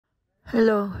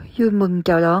Hello, vui mừng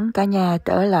chào đón cả nhà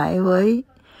trở lại với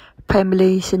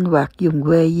Family sinh hoạt vùng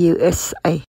quê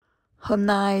USA. Hôm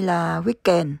nay là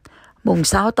weekend, mùng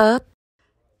 6 Tết.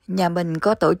 Nhà mình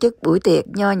có tổ chức buổi tiệc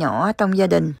nho nhỏ trong gia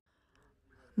đình.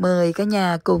 Mời cả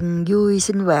nhà cùng vui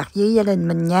sinh hoạt với gia đình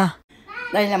mình nha.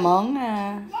 Đây là món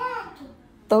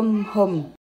tôm hùm,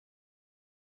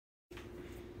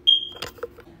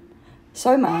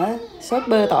 xối mỡ, sốt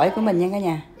bơ tỏi của mình nha cả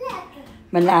nhà.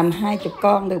 Mình làm 20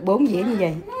 con được 4 dĩa như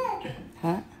vậy.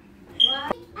 Đó.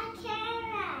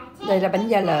 Đây là bánh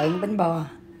da lợn, bánh bò.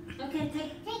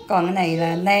 Còn cái này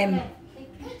là nem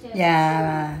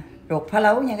và ruột phá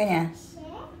lấu nha cả nhà.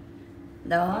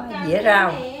 Đó, dĩa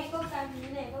rau.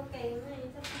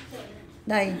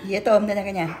 Đây, dĩa tôm đây nha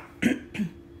cả nhà.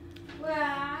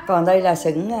 Còn đây là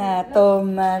sửng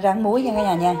tôm rang muối nha cả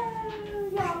nhà nha.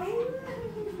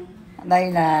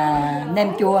 Đây là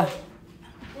nem chua.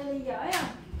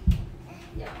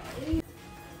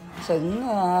 Sửng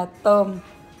tôm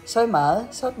xối mỡ,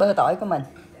 sốt bơ tỏi của mình.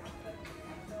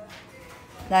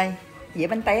 Đây, dĩa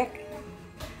bánh tét,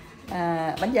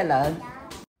 bánh da lợn.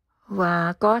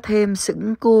 Và có thêm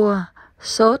sửng cua,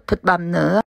 sốt thịt bằm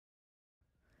nữa.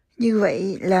 Như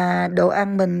vậy là đồ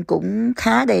ăn mình cũng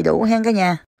khá đầy đủ ha cả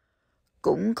nhà.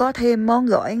 Cũng có thêm món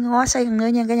gỏi ngó sen nữa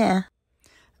nha cả nhà.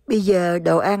 Bây giờ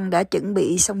đồ ăn đã chuẩn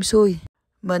bị xong xuôi.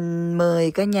 Mình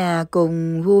mời cả nhà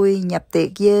cùng vui nhập tiệc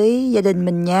với gia đình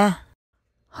mình nha.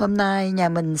 Hôm nay nhà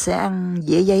mình sẽ ăn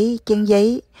dĩa giấy, chén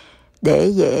giấy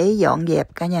để dễ dọn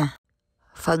dẹp cả nhà.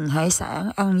 Phần hải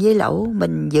sản ăn với lẩu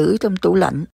mình giữ trong tủ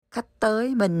lạnh. Khách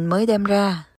tới mình mới đem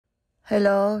ra.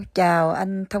 Hello, chào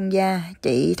anh thông gia,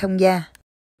 chị thông gia.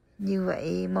 Như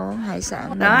vậy món hải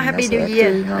sản đó, Happy New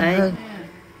Year ngon hơn.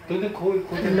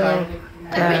 Hello,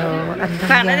 chào anh thông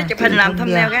gia. Nó chụp hình làm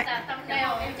thumbnail cái.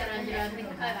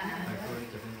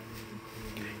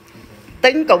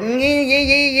 Tính cùng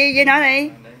với nó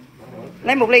đi.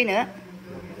 Lấy một ly nữa.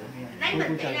 Lấy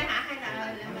mình chị ra hả hay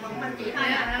là mình chị thôi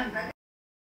ạ?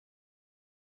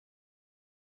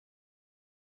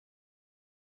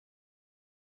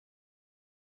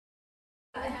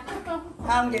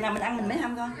 Không, chừng nào mình ăn mình mới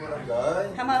hâm con.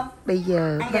 Hâm không? Bây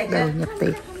giờ bắt đầu nhập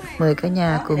tiệc. Mời cả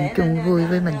nhà cùng chung vui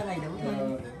với mình.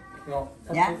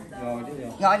 Dạ.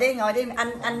 Ngồi đi,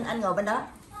 anh ngồi bên đó.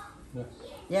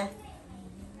 Dạ.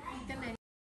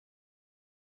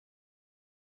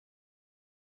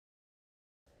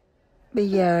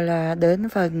 Bây giờ là đến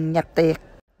phần nhập tiệc.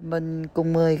 Mình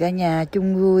cùng mời cả nhà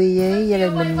chung vui với gia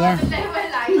đình mình nha.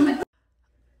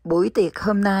 Buổi tiệc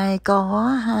hôm nay có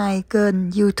 2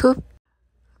 kênh YouTube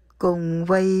cùng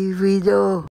quay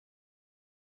video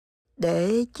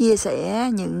để chia sẻ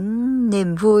những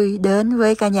niềm vui đến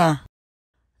với cả nhà.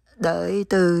 Đợi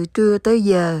từ trưa tới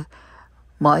giờ,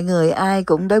 mọi người ai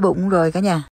cũng đói bụng rồi cả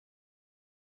nhà.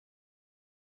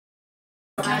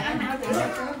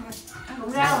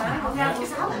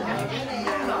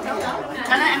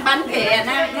 Nó ăn bánh kìa,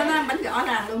 nó ăn bánh rõ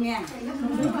ràng luôn nha.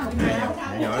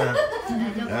 Nhỏ hả?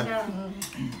 Hả?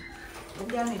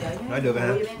 Nói được hả?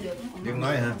 Đừng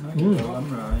nói hả?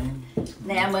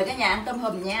 Nè, mời cả nhà ăn tôm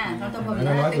hùm nha. Con tôm hùm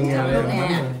nó nói luôn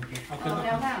nè.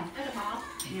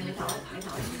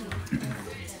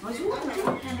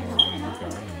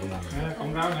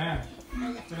 Con rau nè.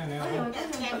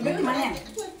 Đứng mà nè.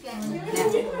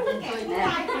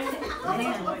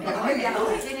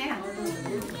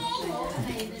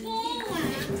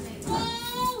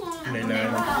 Này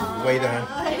là quay thôi hả?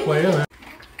 Quay đó hả?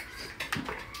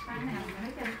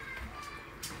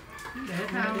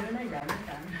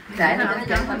 Để nó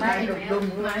cho thoải mái đùng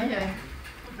đùng rồi.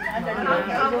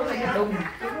 Đùng.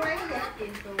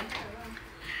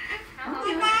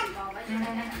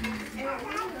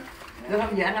 Được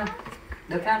không vậy anh không?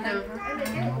 Được không? Được.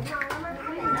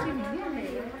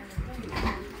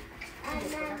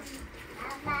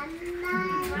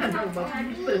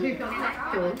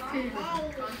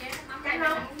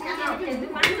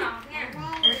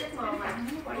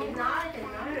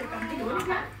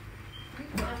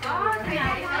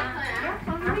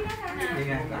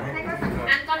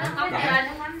 Anh có nước mắm chưa?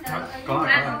 Có.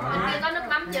 Anh có nước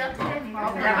mắm chưa?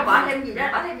 Là có bỏ thêm gì đó,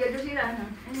 bỏ thêm vô chút xíu rồi.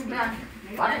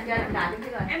 Bỏ thêm cho em đà chút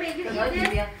xíu rồi. Em đi với chị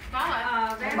đi. Có rồi.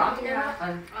 Em bỏ vô đó.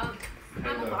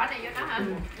 Anh muốn bỏ này vô đó hả?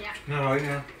 Dạ. Nó rồi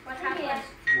nha.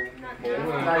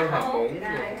 Muỗng Đây hộp muỗng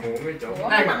cái chỗ.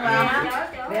 Đây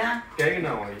mặt Kế cái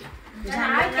nồi.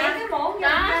 Cái muỗng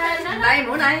đó. Đây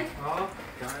muỗng đây.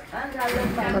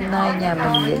 Hôm nay nhà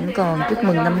mình vẫn còn chúc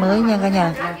mừng năm mới nha cả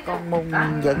nhà. Còn mùng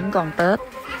vẫn còn Tết.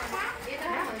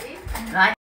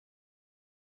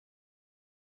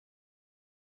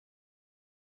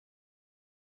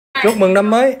 Chúc mừng năm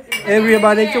mới.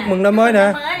 Everybody chúc mừng năm mới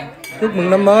nè. Chúc mừng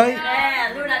năm mới.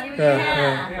 Nè, Luôn là New Year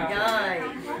nha. Rồi.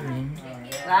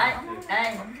 Lại,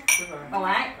 đây. Bà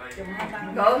ngoại.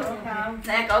 Cụm.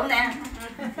 Nè, cụm nè.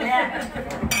 Nè.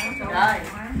 Rồi.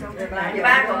 Chị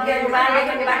ba cụm kia, chị ba đi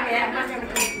cho chị ba kìa.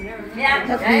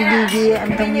 Happy New Year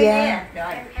anh Thông Gia.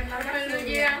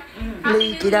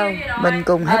 Ly chị đâu? Mình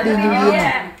cùng Happy New Year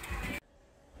nè.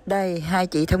 Đây, hai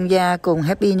chị Thông Gia cùng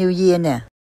Happy New Year nè.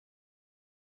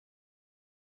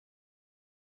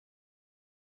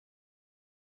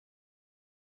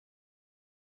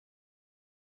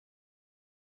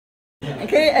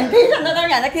 Khi anh khí nó tới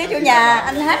nhà, nó khí chủ nhà,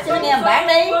 anh hát cho nó nghe một bản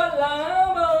đi.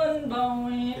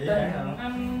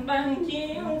 Anh đang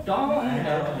chiếu trọn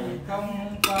đời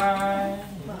không phai.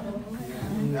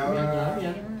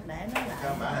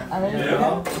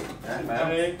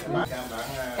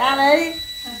 Ca đi.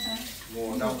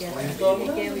 Mùa đông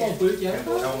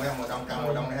ca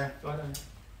mùa đông ha.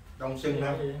 Đông xuân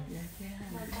ha.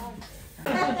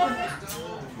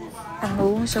 Ăn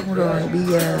uống xong rồi, bây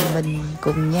giờ mình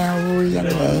cùng nhau vui văn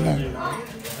nghệ nè.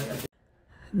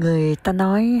 Người ta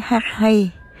nói hát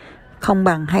hay không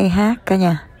bằng hay hát cả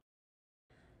nhà.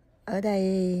 Ở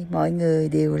đây mọi người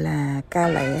đều là ca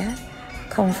lẻ,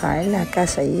 không phải là ca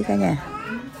sĩ cả nhà.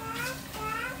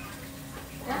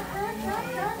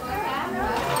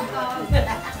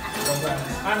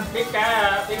 Anh biết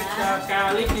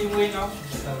ca Lý Kim Nguyên không?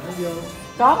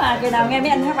 Có mà, khi nào nghe mấy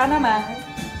anh hát bản đó mà.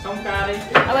 Xong ca đi.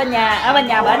 Ở bên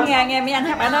nhà bển nghe mấy anh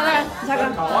hát bản đó đó. Sao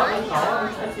con?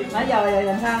 Nói giờ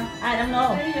làm sao? Ai don't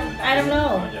know? Ai don't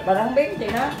know? Bà đã không biết cái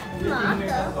chuyện đó.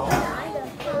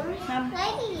 Không.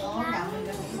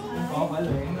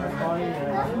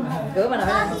 Cửa bà nội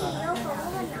đây.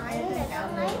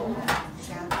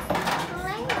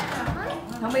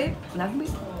 Không biết, là không biết.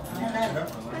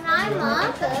 Con nói mở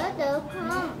cửa được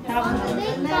không? Không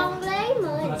biết con lấy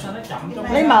mền.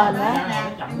 Lấy mền hả?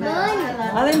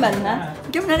 Lấy mình hả?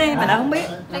 Chút nữa đi, mà đã không biết.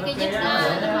 Cái dít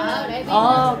mở để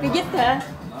Ồ, cái dít hả?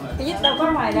 Cái dít đâu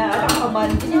có ngoài nè, ở trong phòng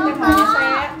mình, cái dít trong ngoài nhà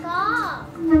xe.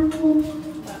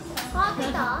 Có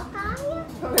cái đỏ cái.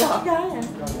 Có cái đỏ cái hả?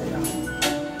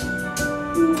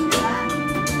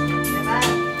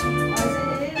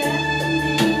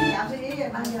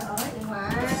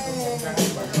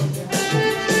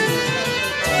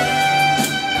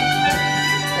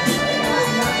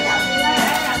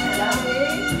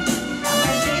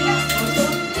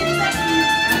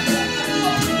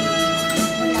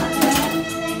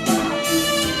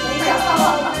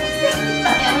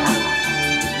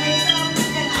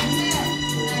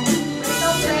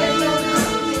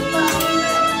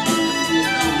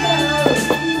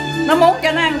 Nó muốn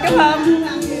cho nó ăn chút không?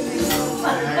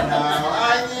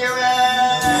 Anh yêu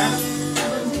em,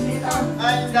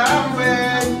 anh đã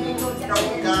quên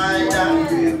trong cài đáng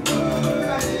tuyệt vời.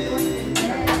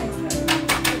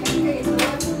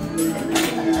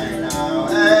 Ngày nào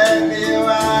em yêu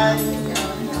anh,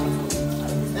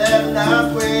 em đã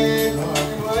quên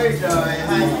với trời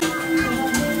hay.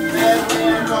 Em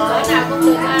nghe con bữa nào cũng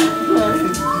được anh.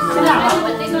 Cái nào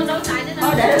mình đi con đấu tài nữa.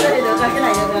 Để được rồi, cái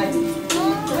này được rồi.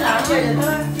 Cái nào chơi được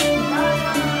thôi.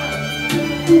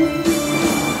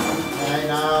 ngày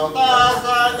nào ta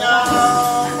xa nhau,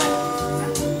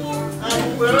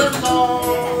 anh bước sâu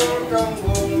trong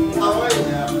vùng tối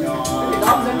nhạt nhòa.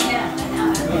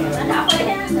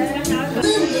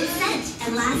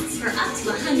 And lasts for up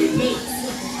to 100 days.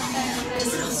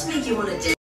 Does it also make you want to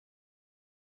dance?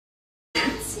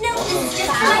 No, it's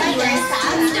just how you are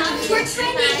stop for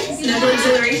training. No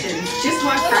exhilaration. Just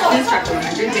watch practice for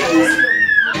 100 days.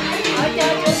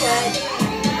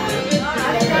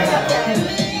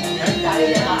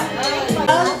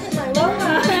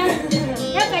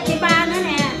 Nhất là chị ba nữa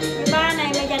nè. Chị ba này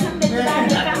mà giờ thông tin chị ba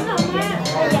bị cấm không á.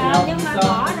 Bây giờ nhưng mà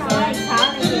bỏ rồi, sợ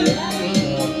là gì đó.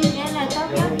 Nên là tốt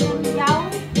nhất em giấu.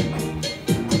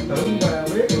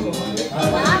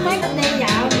 Đó, mấy cái đi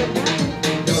dạo được đó.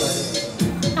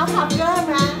 Không học cơm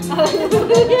mà.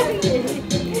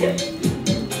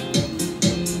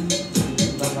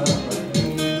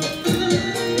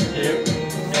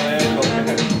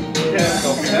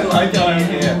 Em lại cho em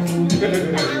kìa.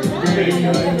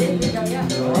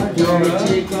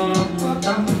 Chỉ có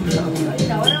tâm lòng.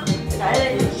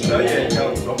 Tới về cho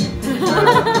một cục.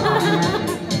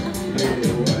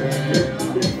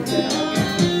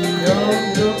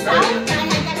 Xấu, này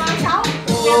là cho con xấu.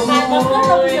 Nhà bà đừng có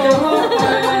lung chuồng.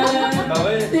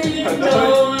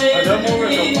 Hồi đó muốn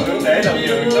được thử để làm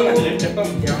giường đó là gì chứ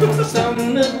không. Dòng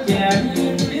sông nước chảy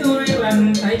phiêu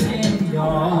lành thấy em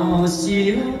nhỏ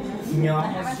xíu nhỏ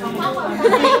xíu.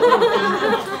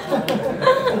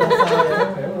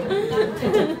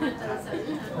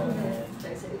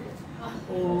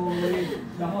 Ôi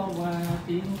đó qua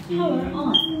tiếng chim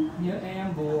nhớ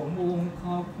em buồn buồn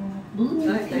khóc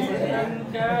em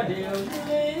ca điều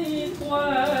lấy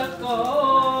qua có.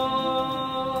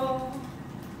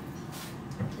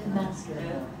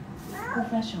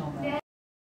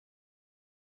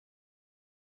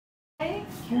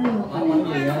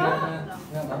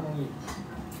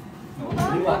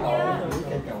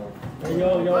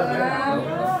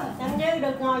 Chẳng như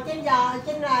được ngồi trên giò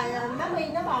trên là má mi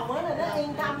nó bầu nữa là nó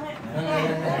yên tâm ha.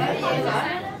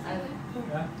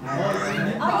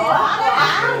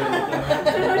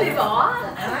 Nó đi bỏ.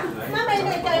 Má mi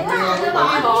đi chơi quá. Nó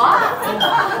bỏ.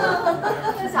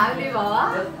 Nó sợ đi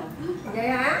bỏ. Vậy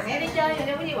hả? Mẹ đi chơi rồi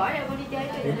đâu có đi bỏ đâu, con đi chơi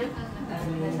cái gì nữa.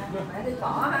 Mẹ đi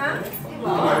bỏ hả? Đi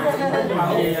bỏ.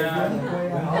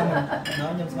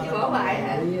 Đi bỏ bài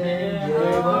hả?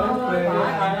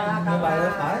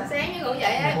 Sáng nó ngủ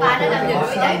dậy á, ba nó làm gì ngủ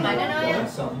dậy mà nó nói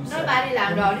ba đi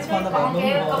làm rồi, nó nói con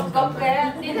kêu công kêu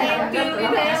đi theo, kêu đi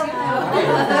theo.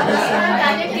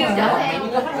 Ba nó kêu chở theo.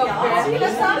 Nó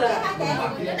sớm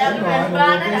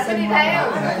ba nó là cứ đi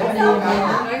theo.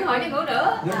 Rồi hỏi đi ngủ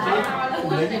nữa. Nó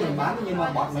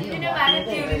ba nó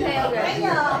kêu đi theo rồi. Mấy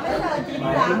giờ chị đi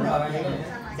làm?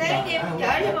 Sáng em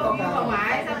chở đi vô bà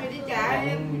ngoại xong rồi đi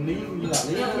chạy.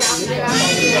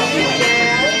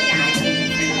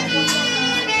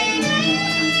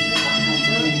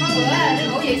 Có bữa nó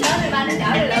ngủ dậy sớm thì ba nó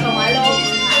chở đi lại bà ngoại luôn.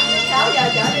 6 giờ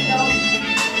chở đi luôn.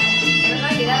 Nó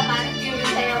nói gì đó ba nó kêu đi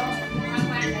theo.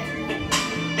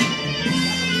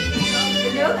 Đi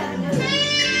nước hả?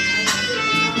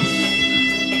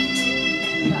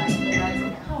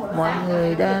 Mọi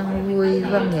người đang vui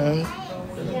văn nghệ,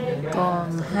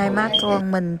 còn hai má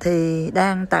con mình thì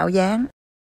đang tạo dáng.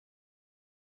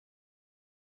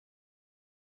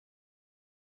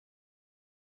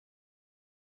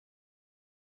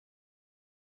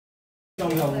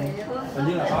 Trong lòng hình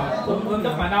như là có tương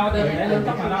tóc mà nâu, tương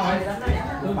tóc mà nâu ấy,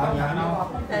 tương tóc mà nâu,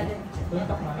 tương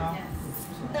tóc mà nâu.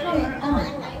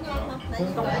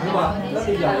 Tương tóc nhưng mà nó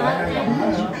bây giờ lại đang giọng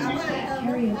nữa.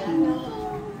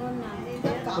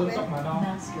 Tương tóc mà nâu.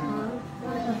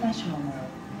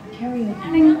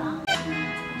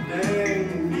 Đang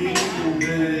đi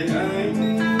về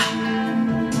anh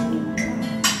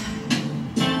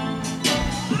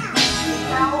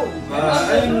và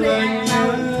anh lại nhớ,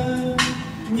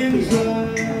 nhưng giờ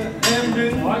em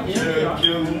đứng chờ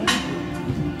chúng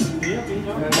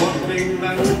một mình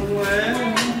lặng lẽ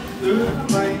ướt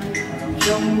bay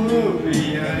trong mưa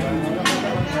vì anh.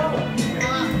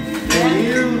 Tình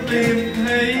yêu tìm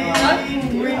thấy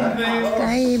nguyên vẹn.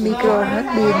 Cái micro hết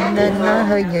pin nên nó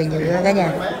hơi nhựa nhựa cả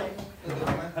nhà.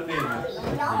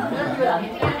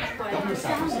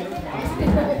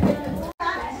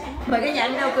 Mời cả nhà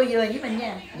ăn rau câu dừa với mình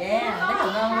nha. Yeah, rất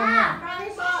là ngon luôn nha.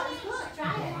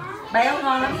 Béo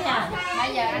ngon lắm nha.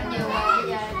 Bây giờ ăn nhiều rồi,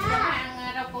 bây giờ cho ăn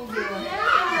rau câu dừa.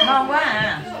 Ngon quá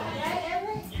à.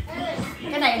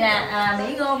 Cái này là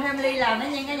Mỹ Ngô Family làm đó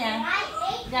nha cả nhà.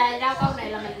 Rồi rau câu này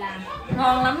là mình làm.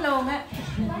 Ngon lắm luôn á.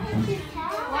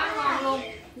 Quá ngon luôn.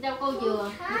 Rau câu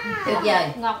dừa. Tuyệt vời.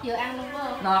 Ngọt vừa ăn luôn phải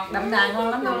không? Ngọt đậm đà ngon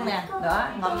lắm luôn nè. Đó,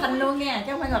 ngọt thanh luôn nha,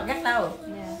 chứ không phải ngọt gắt đâu.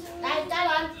 Đây, trái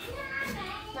lên.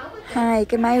 Hai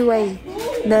cái máy quay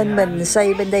nên mình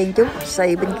xoay bên đây một chút,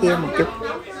 xoay bên kia một chút.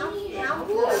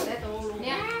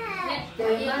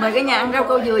 Mời cả nhà ăn rau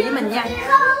câu dừa với mình nha.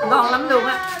 Ngon lắm luôn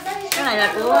á. Cái này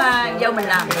là của dâu mình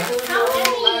làm.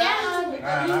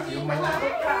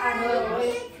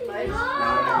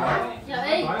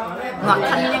 Ngọt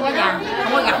thanh nha cả nhà,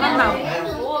 không có gắt lắm đâu.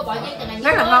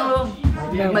 Rất là ngon luôn.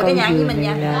 Rau Mời câu cả nhà dừa với mình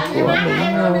này nha. là của Mỹ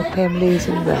Ngô Family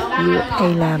sinh vật USA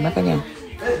làm á cả nhà.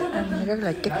 Ăn rất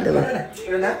là chất lượng,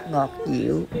 ngọt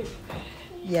dịu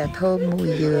và thơm mùi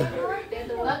dừa.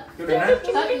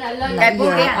 Nãy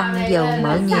giờ ăn dầu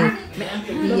mỡ nhiều,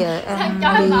 bây giờ ăn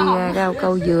đi rau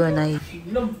câu dừa này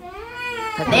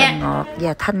thật là ngọt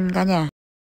và thanh cả nhà.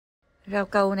 Rau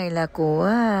câu này là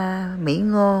của Mỹ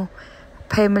Ngô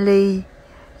Family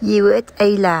USA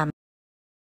làm,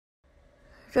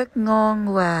 rất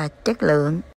ngon và chất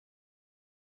lượng.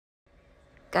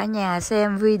 Cả nhà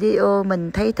xem video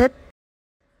mình thấy thích,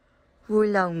 vui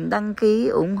lòng đăng ký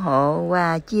ủng hộ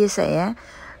và chia sẻ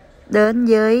đến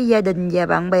với gia đình và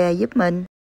bạn bè giúp mình.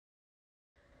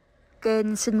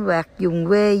 Kênh sinh hoạt vùng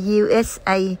quê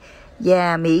USA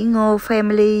và Mỹ Ngô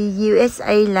Family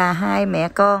USA là hai mẹ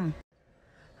con.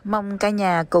 Mong cả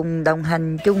nhà cùng đồng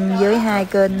hành chung với hai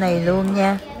kênh này luôn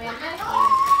nha.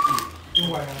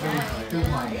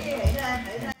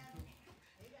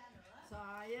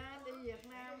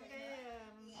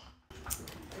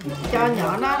 Cho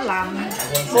nhỏ nó làm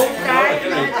 4 trái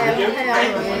đem theo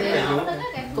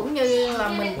cũng như là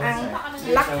mình ăn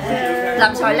lắc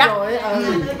làm xoài lắc rồi,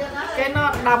 cái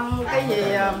nó đâm cái gì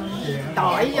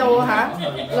tỏi vô hả,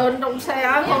 lên trong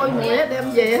xe thôi mùi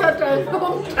đem về hết trơn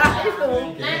không trái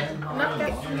luôn.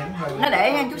 Nó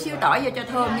để chút xíu tỏi vô cho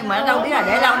thơm, nhưng mà nó đâu biết là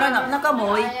để lâu nó có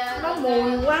mùi. Nó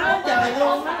mùi quá trời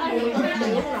luôn, nó mùi nó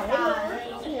chịu nổi luôn,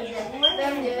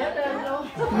 đem về hết trơn luôn.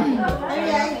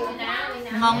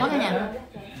 Ngon quá cả nhà.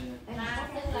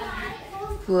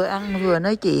 Vừa ăn vừa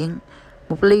nói chuyện.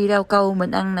 Một ly rau câu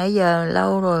mình ăn nãy giờ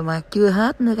lâu rồi mà chưa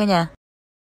hết nữa cả nhà.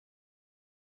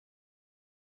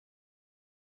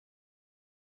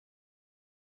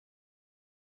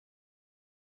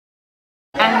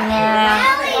 Ăn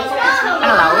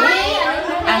lẩu,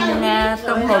 ăn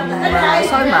tôm hùm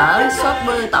xôi mỡ, sốt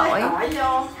bơ tỏi,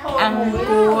 ăn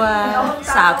cua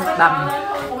xào thịt bằm,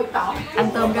 ăn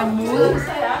tôm rang muối,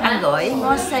 ăn gỏi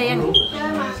ngó sen,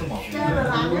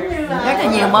 rất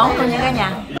là nhiều món luôn nha cả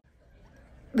nhà.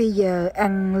 Bây giờ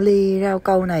ăn ly rau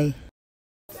câu này.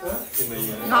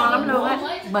 Ngon lắm luôn á.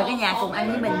 Mời cả nhà cùng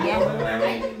ăn với mình nha.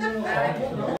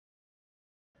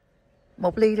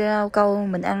 Một ly rau câu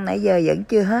mình ăn nãy giờ vẫn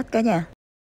chưa hết cả nhà.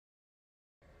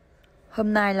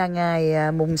 Hôm nay là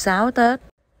ngày mùng 6 Tết.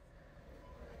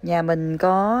 Nhà mình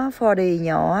có Fordy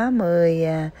nhỏ 10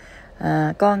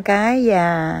 con cái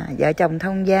và vợ chồng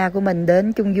thông gia của mình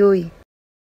đến chung vui.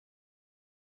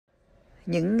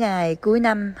 Những ngày cuối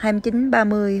năm 29,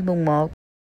 30, mùng 1,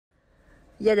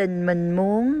 gia đình mình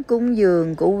muốn cúng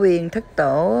dường củ huyền thất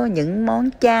tổ những món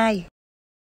chay,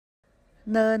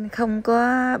 nên không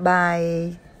có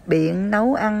bài biện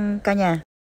nấu ăn cả nhà.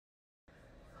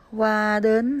 Qua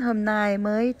đến hôm nay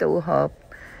mới tụ họp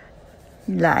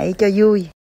lại cho vui,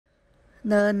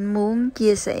 nên muốn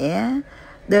chia sẻ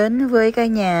đến với cả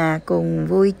nhà cùng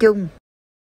vui chung.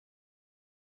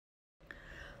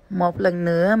 Một lần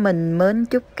nữa mình mến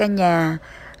chúc cả nhà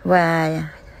và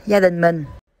gia đình mình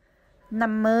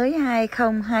năm mới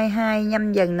 2022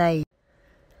 nhâm dần này,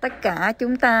 tất cả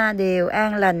chúng ta đều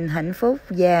an lành, hạnh phúc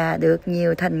và được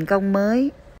nhiều thành công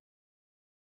mới.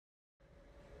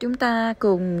 Chúng ta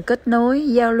cùng kết nối,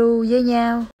 giao lưu với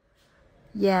nhau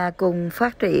và cùng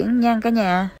phát triển nha cả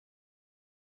nhà.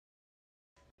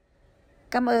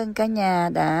 Cảm ơn cả nhà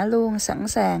đã luôn sẵn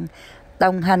sàng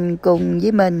đồng hành cùng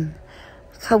với mình,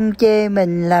 không chê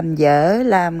mình làm dở,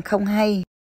 làm không hay.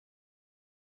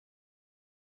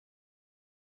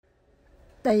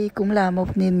 Đây cũng là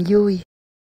một niềm vui,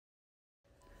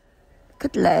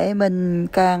 khích lệ mình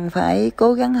càng phải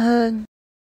cố gắng hơn.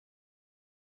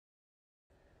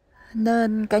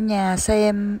 Nên cả nhà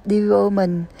xem video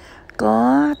mình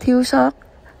có thiếu sót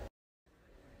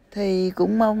thì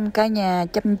cũng mong cả nhà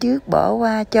chăm trước bỏ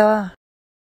qua cho.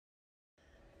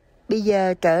 Bây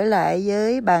giờ trở lại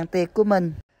với bàn tiệc của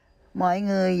mình. Mọi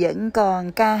người vẫn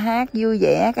còn ca hát vui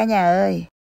vẻ cả nhà ơi.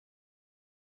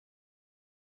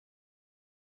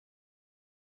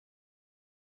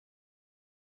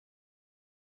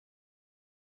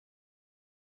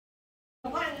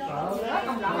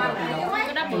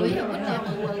 Cái đó bưởi rồi quýt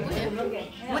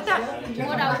Quýt á,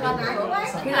 mua đâu không?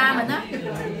 cái la mình á.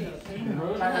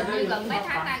 Hình như gần mấy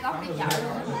tháng nay con đi chợ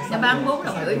luôn. Nó bán 4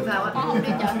 đồng rưỡi sao á. Con không đi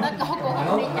chợ Tết, con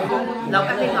không đi chợ. Lộc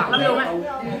ăn đi ngọt lắm luôn á.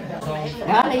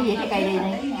 Đó, lấy gì cái cây đi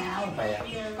này.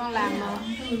 Con làm mà.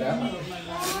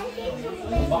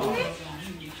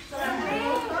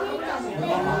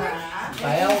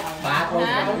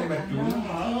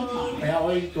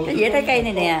 Cái dĩa trái cây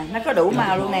này nè, nó có đủ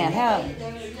màu luôn nè, thấy không?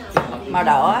 Màu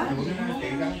đỏ,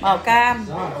 màu cam,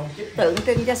 tượng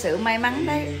trưng cho sự may mắn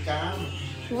đấy.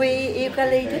 Quy yêu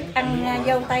Kali thích ăn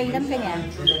dâu tây lắm cả nhà.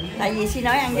 Tại vì xin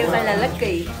nói ăn dâu tây là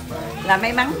lucky, là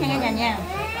may mắn nha cả nhà nha.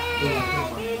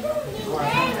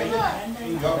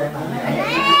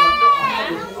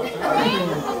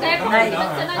 Đây,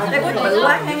 cái quýt bự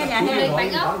quá nha cả nhà nha.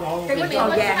 Cái quýt màu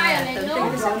vàng nè, tượng trưng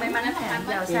cho sự may mắn nè,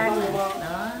 giàu sang nè.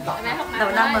 Đó.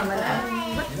 Đầu năm mà mình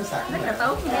ăn quýt rất là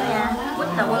tốt nha cả nhà. Quýt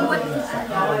là quấn quýt.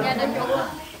 Gia đình cũng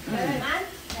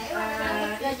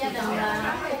gia đình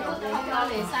không lo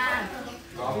lìa xa.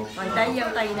 Còn trái dâu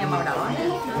tây này màu đỏ nè.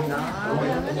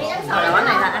 Màu đỏ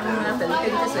này là ăn tượng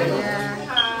trưng cho sự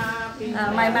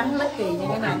may mắn lucky như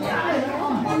cái này nha.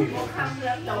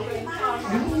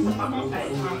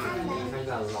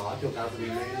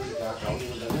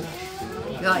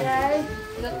 Rồi,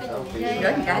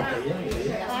 rớt một cái.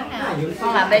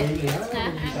 Con làm đi.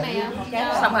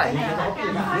 Xong rồi.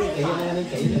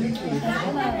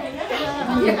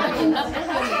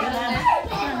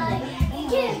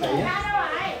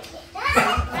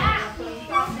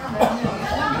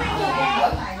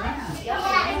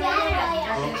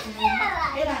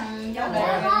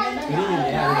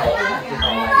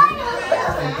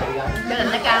 Cái này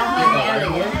nó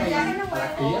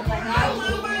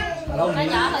Nó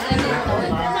nhỏ hơn em tuổi.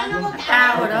 Nó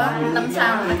cao rồi đó, năm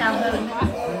sau là nó cao hơn.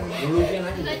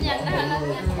 Nó nhanh đó hả?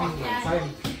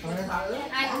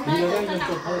 Ai cũng nói nó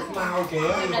mau kìa.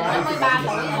 Nó mới 3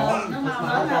 tuổi rồi. Nó mau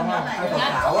nói hơn nó này.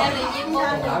 Em đi chuyên môn.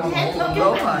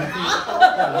 Đúng rồi.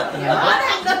 Nó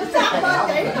đang đứng sau bên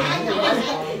chị.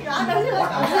 Nó đứng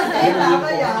để là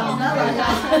bây giờ nó là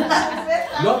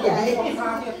lớp vậy.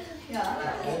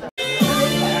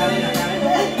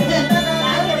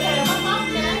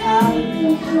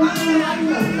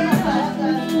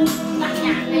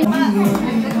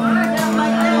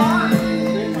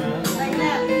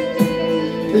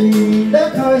 Tình đã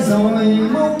khơi rồi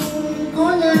mong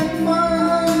có ngang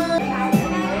mơ,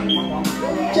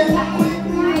 tranh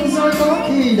quyết rồi có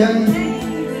khi đầy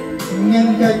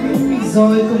ngăn cách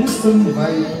rồi cũng xung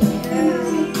vầy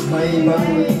mây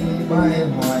bay bay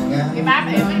hoài ngang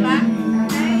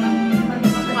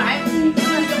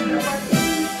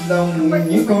lòng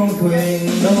những con thuyền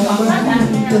đâu bến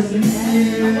tình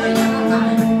yêu.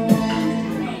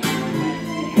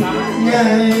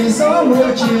 Ngày gió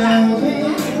mưa chiều thì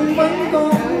vẫn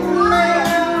còn ai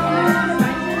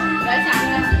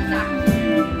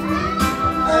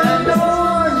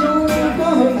đó dù có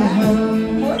hững hờ,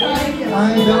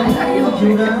 ai đó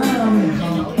dù đã âm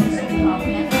thầm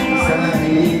xa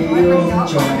yêu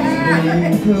trọn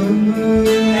tình thương.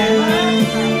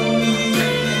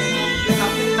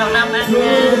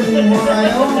 Thương hoài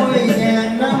ôi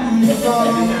ngàn năm còn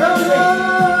đó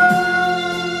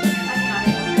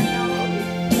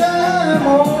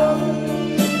một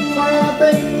mà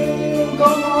tình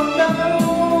còn ngon đâu.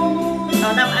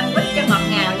 Còn đâu ăn quýt cho ngọt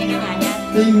ngào nha cả nhà nha.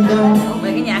 Tình đâu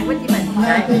về cái nhà ăn quýt với mình.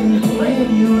 là tình của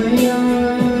người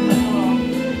ơi.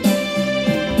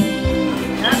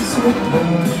 Suốt đời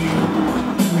nguyện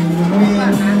không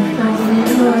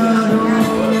mơ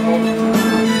đôi.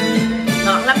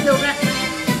 Ngọt lắm luôn á.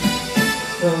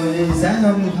 Thời gian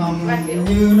âm thầm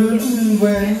như nước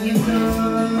về thơ.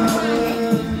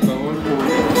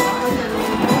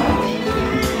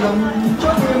 Lòng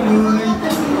cho yêu người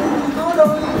tình có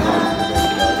đôi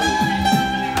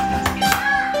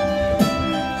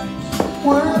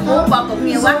Muốn bò cũng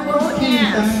nhiều quá muốn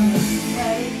nha.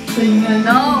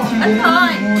 Đồ, ít thôi.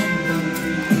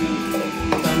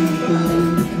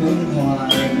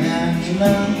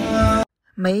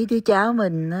 Mấy đứa cháu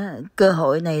mình á, cơ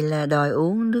hội này là đòi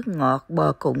uống nước ngọt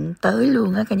bò cụng tới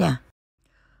luôn á cả nhà.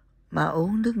 Mà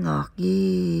uống nước ngọt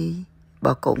với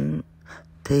bò cụng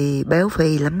thì béo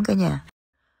phì lắm cả nhà.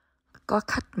 Có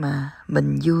khách mà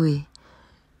mình vui,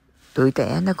 tụi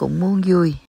trẻ nó cũng muốn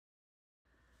vui.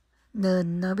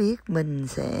 Nên nó biết mình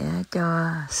sẽ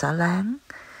cho xả láng.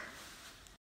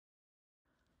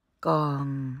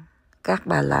 Còn các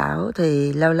bà lão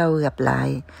thì lâu lâu gặp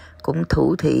lại cũng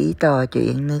thủ thỉ trò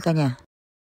chuyện nữa cả nhà.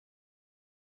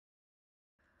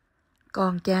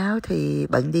 Con cháu thì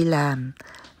bận đi làm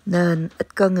nên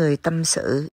ít có người tâm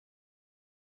sự.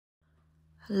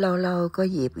 Lâu lâu có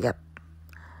dịp gặp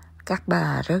các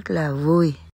bà rất là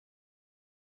vui.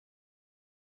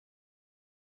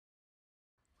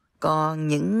 Còn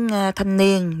những thanh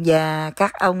niên và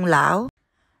các ông lão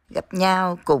gặp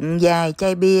nhau cùng vài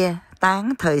chai bia,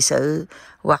 tán thời sự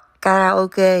hoặc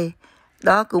karaoke,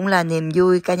 đó cũng là niềm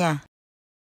vui cả nhà.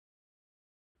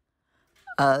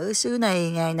 Ở xứ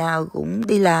này ngày nào cũng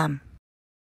đi làm.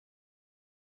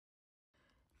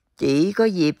 Chỉ có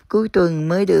dịp cuối tuần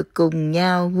mới được cùng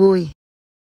nhau vui.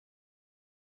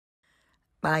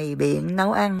 Bày biện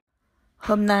nấu ăn.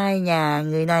 Hôm nay nhà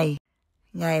người này,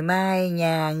 ngày mai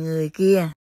nhà người kia.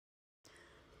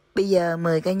 Bây giờ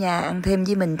mời cả nhà ăn thêm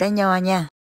với mình trái nho nha.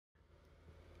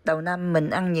 Đầu năm mình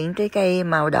ăn những trái cây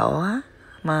màu đỏ,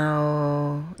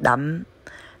 màu đậm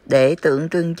để tượng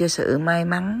trưng cho sự may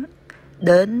mắn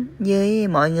đến với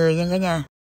mọi người nha cả nhà.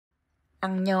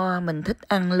 Ăn nho mình thích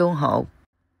ăn luôn hột,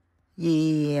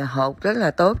 vì hột rất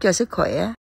là tốt cho sức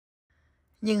khỏe.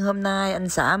 Nhưng hôm nay anh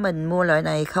xã mình mua loại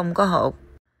này không có hột.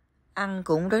 Ăn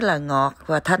cũng rất là ngọt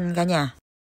và thanh cả nhà.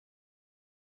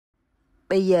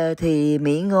 Bây giờ thì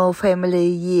Mỹ Ngô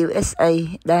Family USA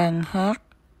đang hát.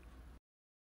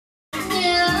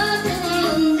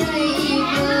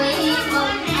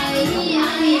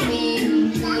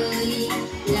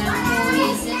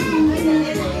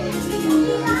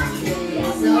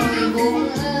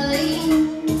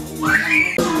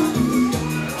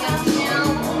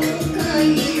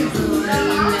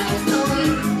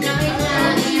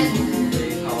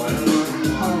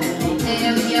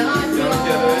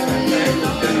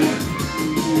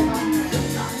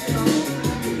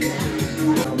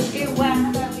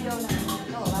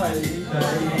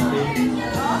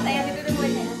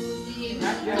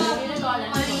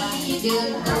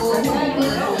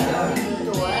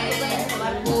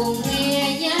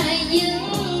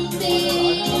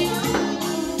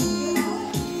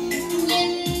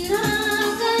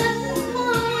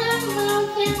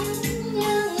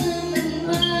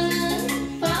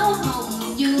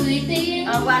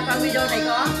 Qua coi video này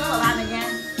có bà ba này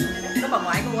nha, có bà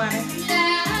ngoại của qua đây.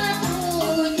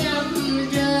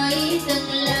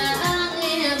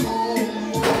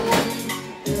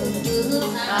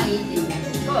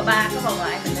 Có bà ba, có bà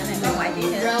ngoại mình nữa này, có ngoại chị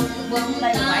nữa.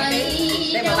 Đây bà ngoại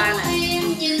chị, đây bà ba này.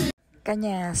 Cả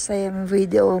nhà xem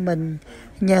video mình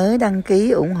nhớ đăng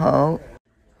ký ủng hộ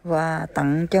và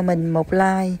tặng cho mình một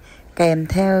like kèm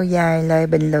theo vài lời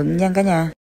bình luận nha cả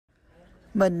nhà.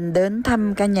 Mình đến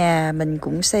thăm cả nhà mình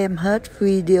cũng xem hết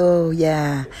video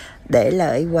và để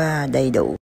lại quà đầy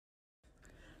đủ.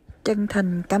 Chân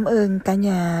thành cảm ơn cả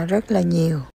nhà rất là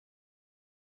nhiều.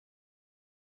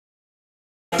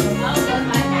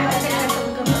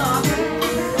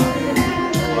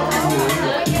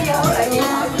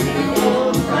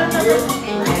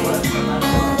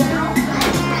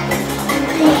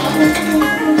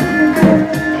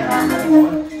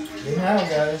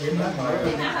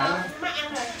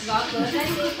 Gõ cửa đấy.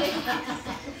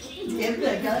 Kiếm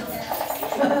rồi chơi.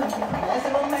 Để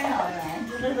xuống mấy hồi lại.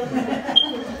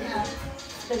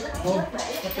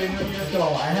 Cho bà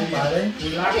ngoại hát bài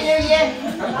đi. Happy New Year.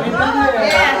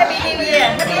 Yeah, Happy New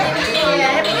Year. Happy New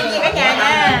Year. Happy New Year cả nhà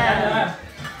nha.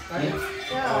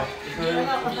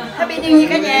 Happy New Year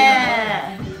cả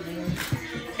nhà.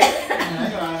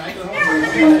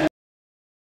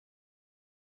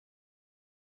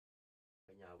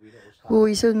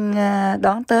 Vui xuân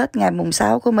đón Tết ngày mùng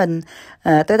 6 của mình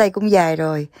tới đây cũng dài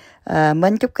rồi.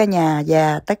 Mến chúc cả nhà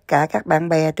và tất cả các bạn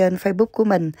bè trên Facebook của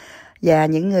mình và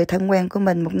những người thân quen của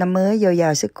mình một năm mới dồi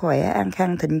dào sức khỏe, an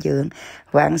khang thịnh vượng,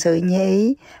 vạn sự như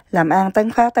ý, làm ăn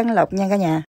tấn phát tấn lộc nha cả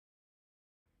nhà.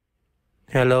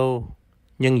 Hello,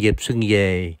 nhân dịp xuân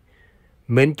về,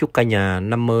 mến chúc cả nhà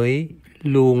năm mới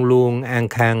luôn luôn an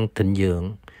khang thịnh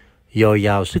vượng, dồi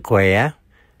dào sức khỏe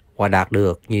và đạt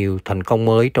được nhiều thành công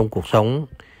mới trong cuộc sống.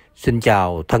 Xin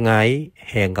chào thân ái,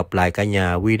 hẹn gặp lại cả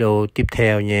nhà video tiếp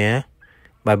theo nhé.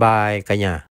 Bye bye cả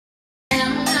nhà.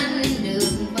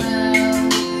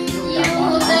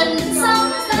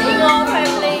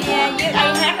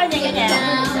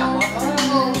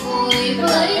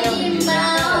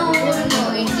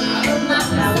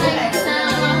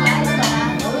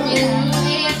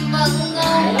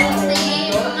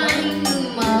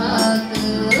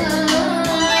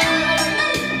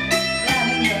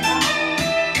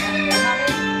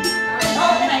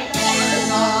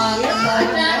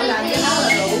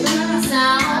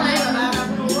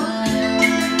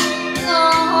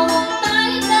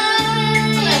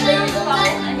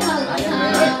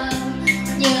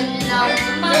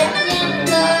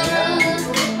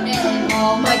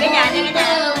 Mời cả nhà nha cả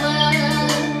nhà.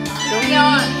 Đúng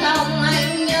nho. Không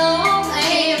anh nhốt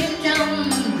em trong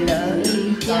đợi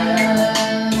chờ.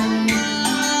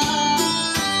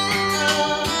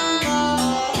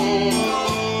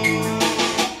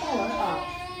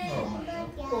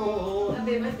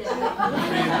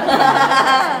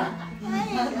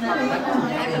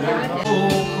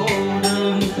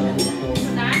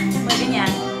 Mời cả nhà.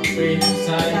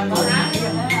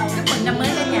 Chúc mừng năm mới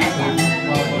cả nhà nha.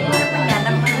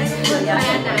 Năm mới vừa giờ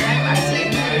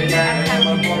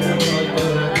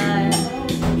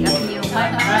gặp nhiều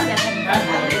may mắn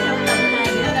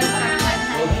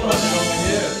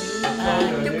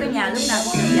chúc cả nhà lúc nào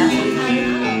cũng được dạ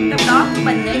trong đó của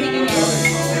mình để nha cả nhà.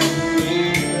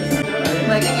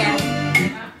 Mời cả nhà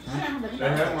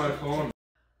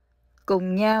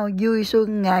Cùng nhau vui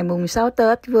xuân ngày mùng 6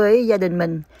 Tết với gia đình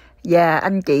mình và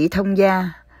anh chị thông gia.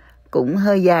 Cũng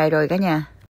hơi dài rồi cả nhà.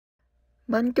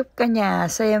 Mến chúc cả nhà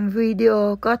xem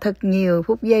video có thật nhiều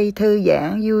phút giây thư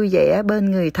giãn vui vẻ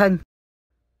bên người thân.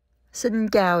 Xin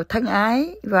chào thân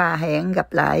ái và hẹn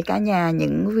gặp lại cả nhà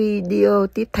những video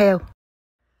tiếp theo.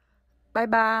 Bye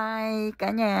bye cả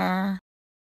nhà.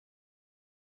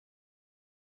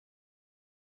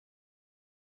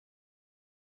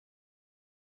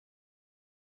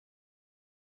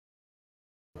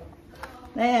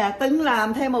 Nè, Tứng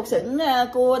làm thêm một sửng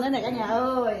cua nữa nè cả nhà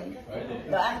ơi.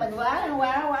 Đồ ăn mình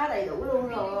quá đầy đủ luôn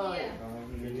rồi.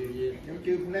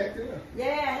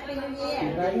 Yeah, Happy New Year.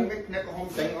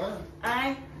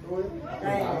 Ai?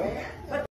 Đây.